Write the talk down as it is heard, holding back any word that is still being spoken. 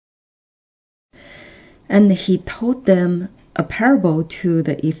And he told them a parable to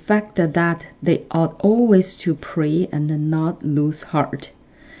the effect that they ought always to pray and not lose heart.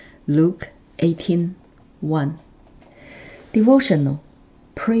 Luke 18:1. Devotional.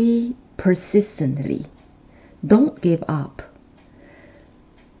 Pray persistently. Don't give up.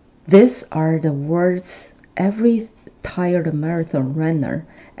 These are the words every tired marathon runner,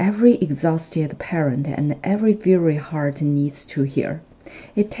 every exhausted parent, and every weary heart needs to hear.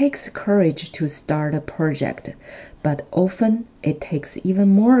 It takes courage to start a project, but often it takes even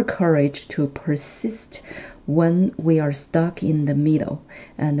more courage to persist when we are stuck in the middle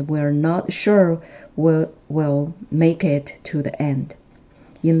and we're not sure we'll make it to the end.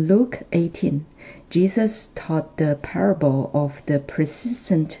 In Luke 18, Jesus taught the parable of the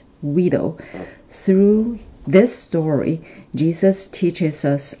persistent widow. Through this story, Jesus teaches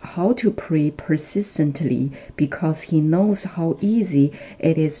us how to pray persistently because he knows how easy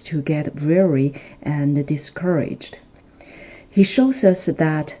it is to get weary and discouraged. He shows us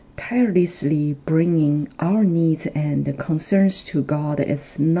that tirelessly bringing our needs and concerns to God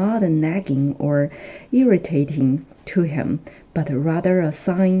is not nagging or irritating to him, but rather a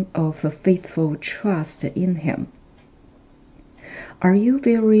sign of a faithful trust in him. Are you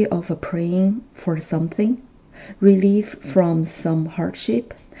weary of praying for something? Relief from some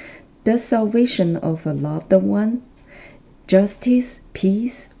hardship? The salvation of a loved one? Justice,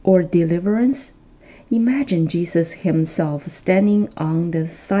 peace, or deliverance? Imagine Jesus himself standing on the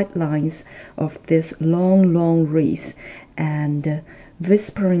sidelines of this long race and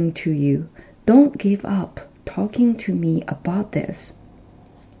whispering to you, "Don't give up talking to me about this."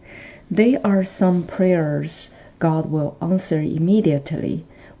 There are some prayers God will answer immediately,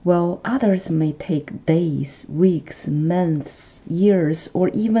 while others may take days, weeks, months, years, or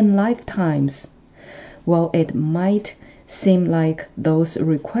even lifetimes. While it might seem like those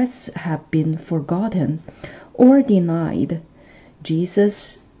requests have been forgotten or denied,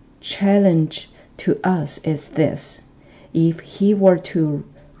 Jesus' challenge to us is this: if he were to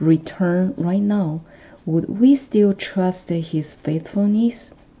return right now, would we still trust his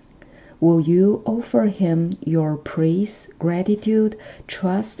faithfulness? Will you offer him your praise, gratitude,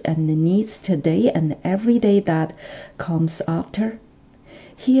 trust, and needs today and every day that comes after?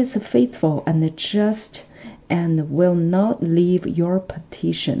 He is faithful and just and will not leave your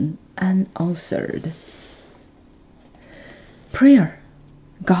petition unanswered. Prayer.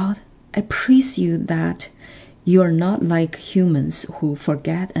 God, I praise you that you are not like humans who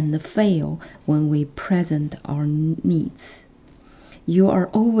forget and fail when we present our needs. You are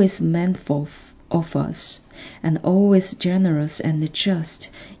always mindful of us and always generous and just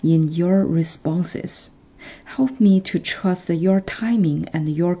in your responses. Help me to trust your timing and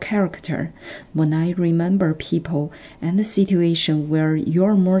your character when I remember people and the situation where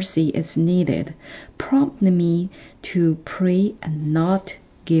your mercy is needed. Prompt me to pray and not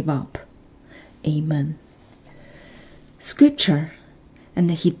give up. Amen. Scripture. And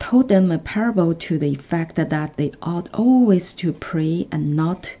he told them a parable to the effect that they ought always to pray and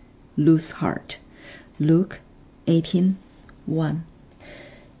not lose heart. Luke 18:1.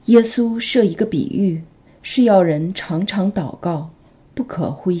 耶稣设一个比喻，是要人常常祷告，不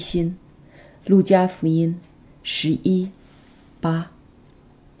可灰心。路加福音11:8。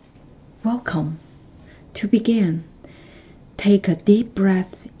Welcome. To begin, take a deep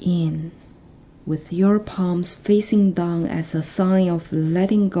breath in, with your palms facing down as a sign of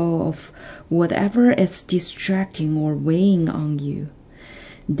letting go of whatever is distracting or weighing on you.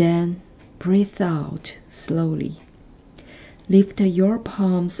 Then breathe out slowly. Lift your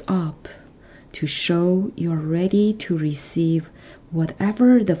palms up to show you're ready to receive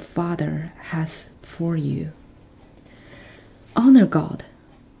whatever the Father has for you. Honor God.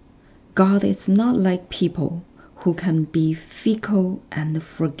 God is not like people who can be fickle and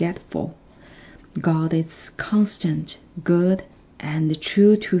forgetful. God is constant, good, and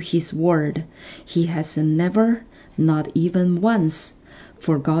true to his word. He has never, not even once,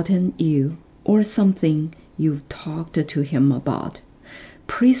 forgotten you or something you've talked to him about.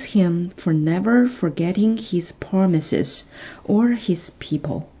 Praise him for never forgetting his promises or his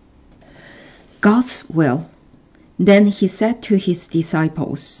people. God's will. Then he said to his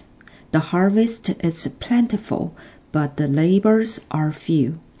disciples, "The harvest is plentiful, but the labors are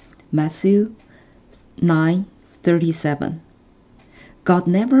few." Matthew 9:37. God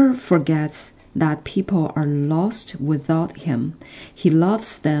never forgets that people are lost without him. He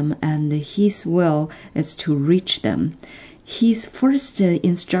loves them and his will is to reach them. His first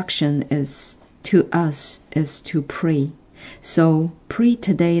instruction to us is to pray. So pray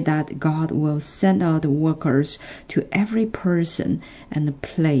today that God will send out workers to every person and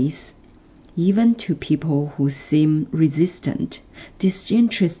place even to people who seem resistant,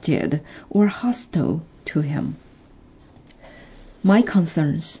 disinterested, or hostile to him. My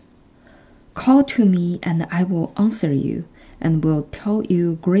concerns. Call to me, and I will answer you, and will tell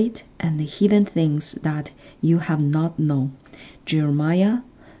you great and hidden things that you have not known. Jeremiah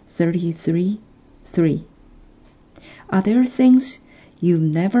 33:3. Are there things you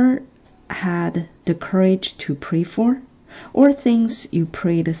never had the courage to pray for? Or things you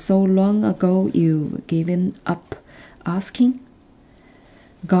prayed so long ago you've given up asking?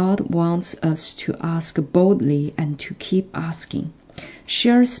 God wants us to ask boldly and to keep asking.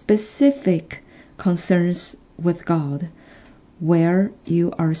 Share specific concerns with God where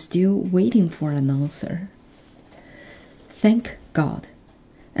you are still waiting for an answer. Thank God.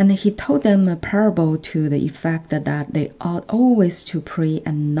 And he told them a parable to the effect that they ought always to pray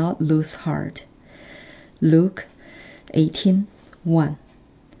and not lose heart. Luke 18:1.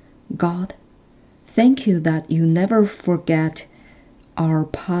 God, thank you that you never forget our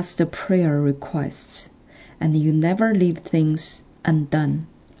past prayer requests, and you never leave things undone.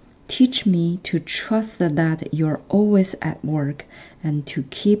 Teach me to trust that you're always at work and to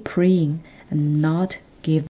keep praying and not give